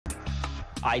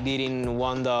I didn't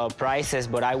want the prizes,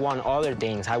 but I want other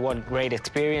things. I want great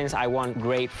experience. I want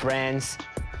great friends.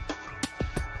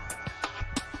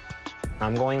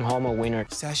 I'm going home a winner.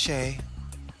 Sashay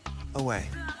away.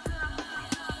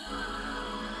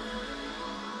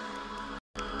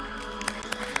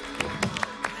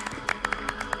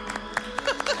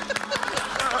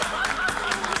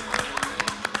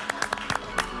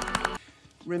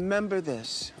 Remember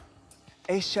this.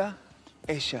 Aisha,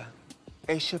 Aisha,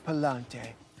 Aisha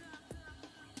Palante.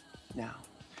 Now,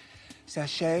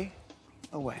 sashay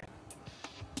away.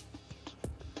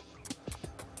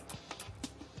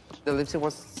 The lipstick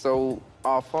was so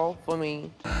awful for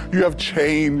me. You have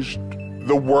changed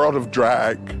the world of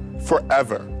drag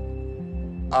forever.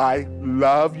 I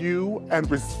love you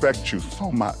and respect you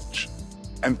so much.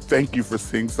 And thank you for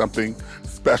seeing something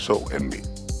special in me.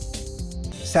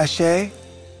 Sashay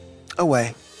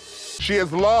away. She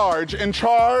is large, in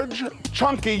charge,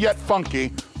 chunky yet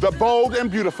funky, the bold and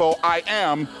beautiful I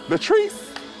am,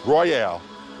 Latrice Royale.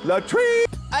 Latrice!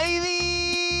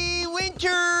 Ivy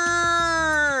Winters!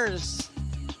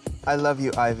 I love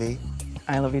you, Ivy.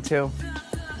 I love you too.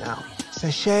 Now,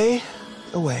 sashay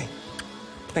away.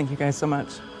 Thank you guys so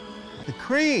much. The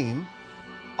cream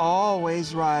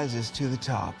always rises to the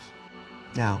top.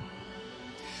 Now,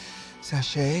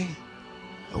 sashay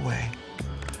away.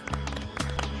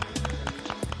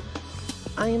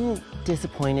 I'm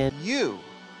disappointed. You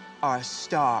are a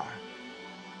star,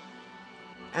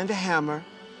 and a hammer,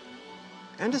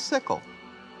 and a sickle.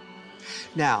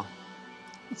 Now,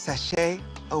 sashay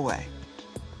away.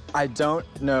 I don't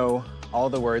know all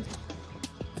the words.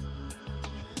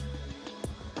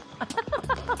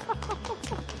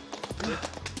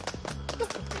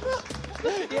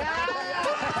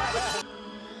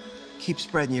 Keep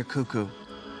spreading your cuckoo.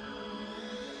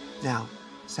 Now,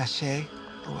 sashay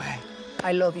away.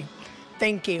 I love you.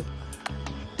 Thank you.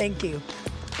 Thank you.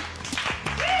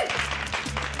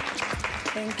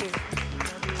 Thank you.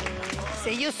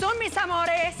 See you soon, mis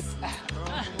amores.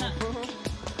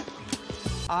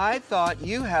 I thought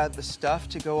you had the stuff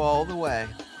to go all the way.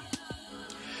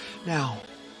 Now,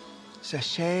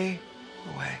 sashay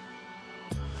away.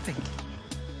 Thank you.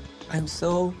 I'm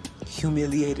so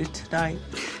humiliated tonight.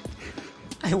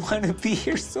 I want to be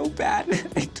here so bad.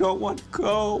 I don't want to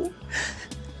go.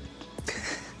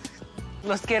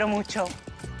 Los quiero mucho.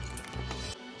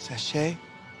 Sashay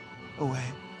away.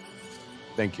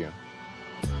 Thank you.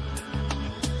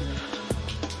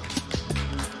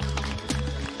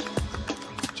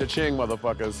 Cha-ching,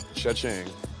 motherfuckers. Cha-ching.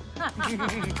 I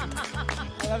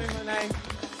love you, my name.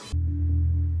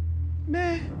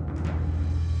 Meh.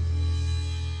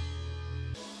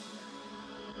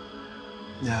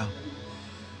 Now,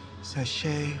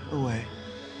 sashay away.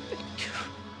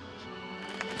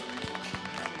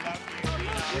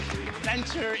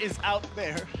 Adventure is out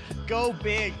there. Go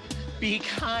big, be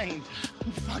kind,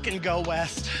 and fucking go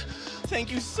west.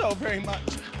 Thank you so very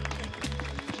much.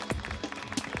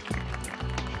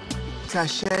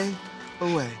 Sashay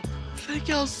away. Thank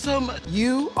y'all so much.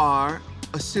 You are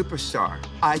a superstar.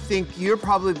 I think you're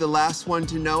probably the last one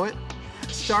to know it.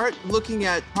 Start looking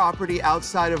at property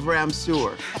outside of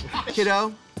Ramseur.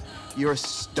 Kiddo, you're a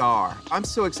star. I'm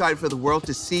so excited for the world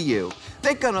to see you.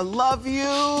 They're gonna love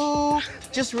you.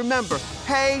 Just remember,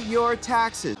 pay your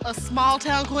taxes. A small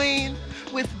town queen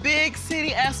with big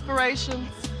city aspirations.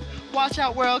 Watch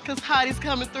out, world, because Heidi's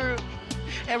coming through.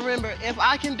 And remember, if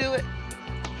I can do it,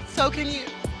 so can you.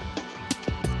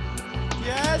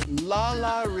 Yes, La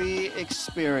La Ree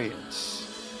experience.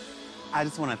 I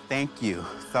just want to thank you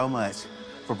so much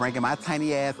for bringing my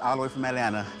tiny ass all the way from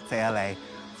Atlanta to LA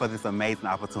for this amazing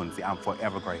opportunity. I'm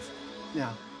forever grateful.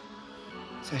 Now,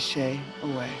 sashay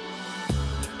away.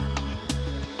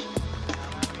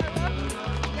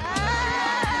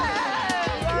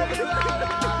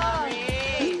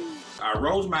 I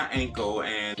rolled my ankle,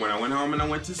 and when I went home and I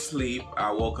went to sleep,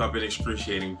 I woke up in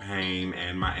excruciating pain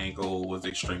and my ankle was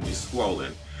extremely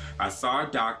swollen. I saw a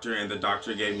doctor, and the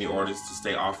doctor gave me orders to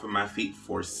stay off of my feet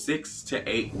for 6 to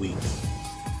 8 weeks.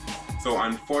 So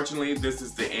unfortunately, this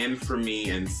is the end for me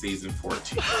in season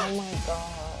 14. Oh my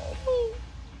God.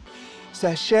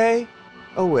 Sashay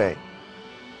away.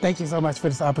 Thank you so much for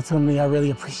this opportunity. I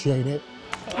really appreciate it.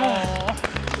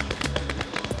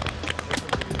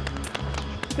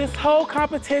 This whole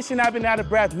competition, I've been out of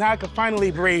breath. Now I can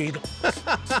finally breathe. Word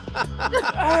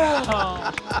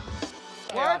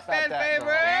fan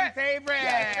favorite. Fan favorite.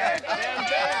 Yes. Fan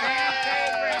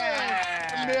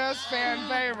favorite. Miss Fan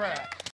favorite.